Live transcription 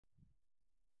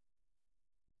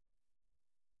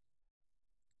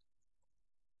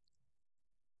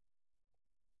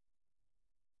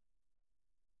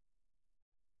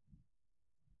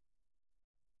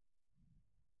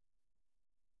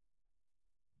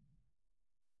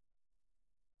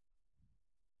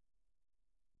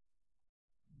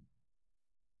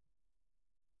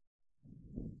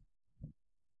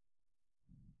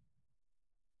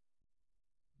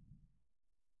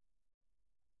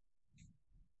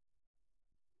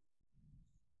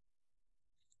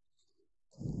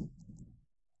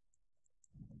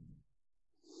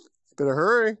Better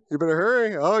hurry. You better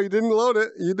hurry. Oh, you didn't load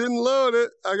it. You didn't load it.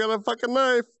 I got a fucking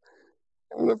knife.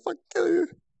 I'm gonna fucking kill you.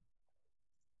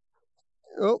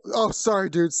 Oh, sorry,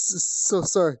 dude. So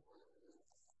sorry.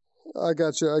 I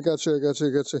got you. I got you. I got you.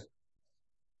 I got you.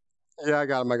 Yeah, I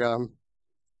got him. I got him.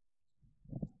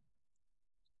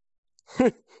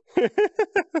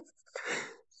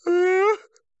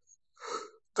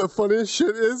 The funniest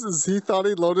shit is he thought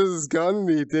he loaded his gun and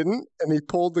he didn't, and he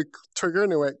pulled the trigger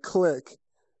and it went click.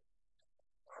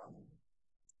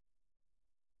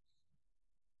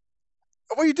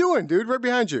 What are you doing, dude? Right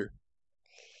behind you.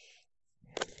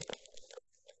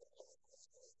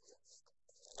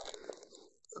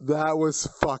 That was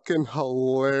fucking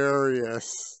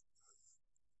hilarious.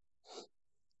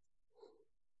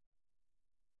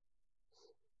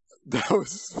 That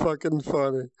was fucking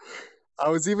funny. I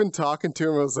was even talking to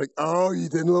him. I was like, oh, you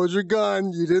didn't load your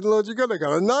gun. You didn't load your gun. I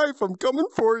got a knife. I'm coming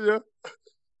for you.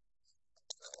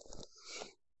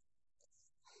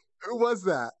 Who was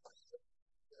that?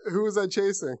 Who was I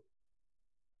chasing?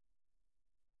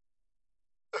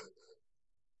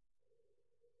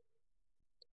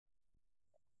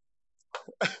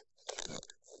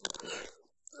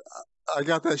 I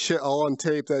got that shit all on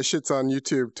tape. That shit's on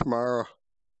YouTube tomorrow.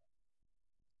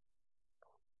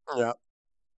 Yeah.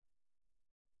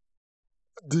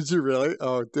 Did you really?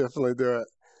 Oh, definitely do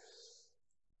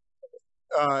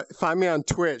it. Find me on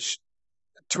Twitch,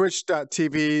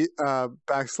 twitch.tv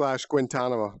 /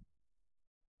 Guantanamo.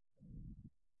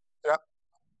 Yep.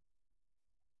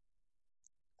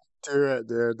 Do it,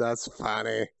 dude. That's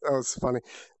funny. That was funny.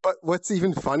 But what's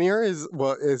even funnier is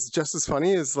just as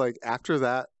funny is like after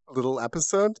that little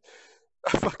episode,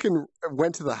 I fucking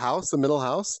went to the house, the middle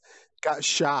house, got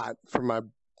shot from my,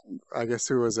 I guess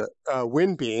who was it?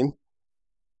 Wind bean.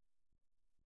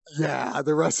 Yeah,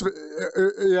 the rest of it,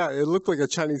 yeah, it looked like a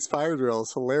Chinese fire drill.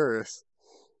 It's hilarious.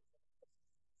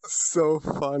 So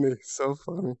funny, so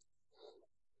funny.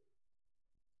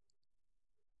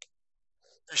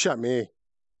 You shot me.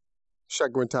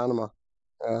 Shot Guantanamo.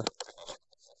 Yeah,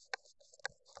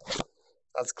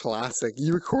 that's classic.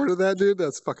 You recorded that, dude?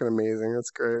 That's fucking amazing.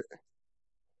 That's great.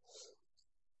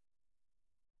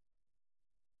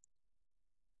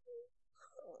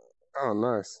 Oh,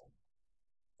 nice.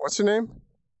 What's your name?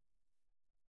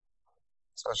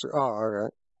 Especially. Oh, all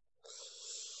right.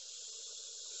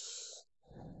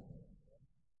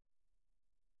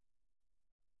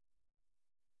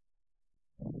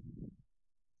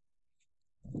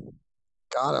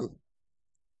 Got him.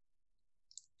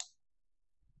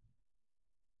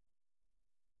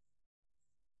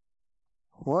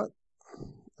 What?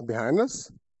 Behind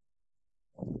us?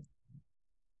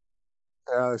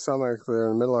 Yeah, they sound like they're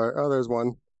in the middle. Oh, there's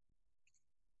one.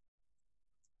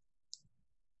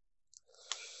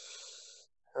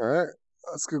 All right,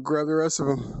 let's go grab the rest of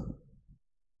them.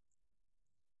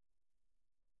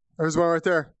 There's one right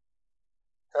there.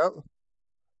 Yep.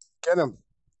 Get him.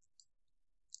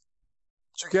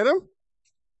 Did you get him?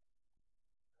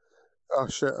 Oh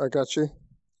shit, I got you.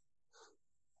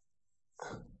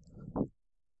 All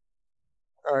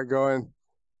right, go in.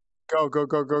 Go, go,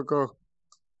 go, go, go.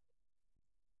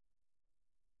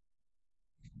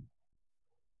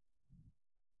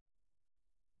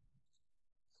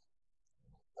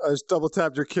 I just double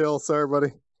tapped your kill. Sorry,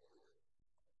 buddy.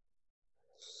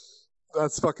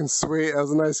 That's fucking sweet. That was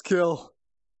a nice kill.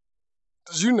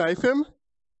 Did you knife him?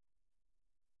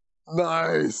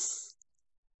 Nice.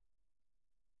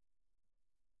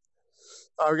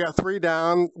 We got 3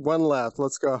 down, 1 left.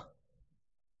 Let's go.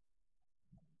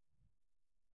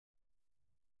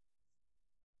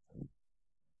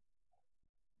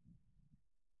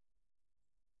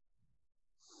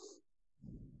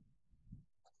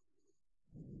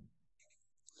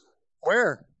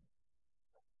 Where?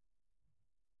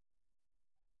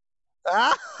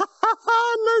 Ah,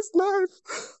 nice knife.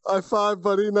 High five,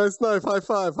 buddy. Nice knife. High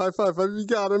five. High five. You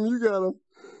got him. You got him.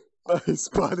 Nice,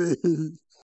 buddy.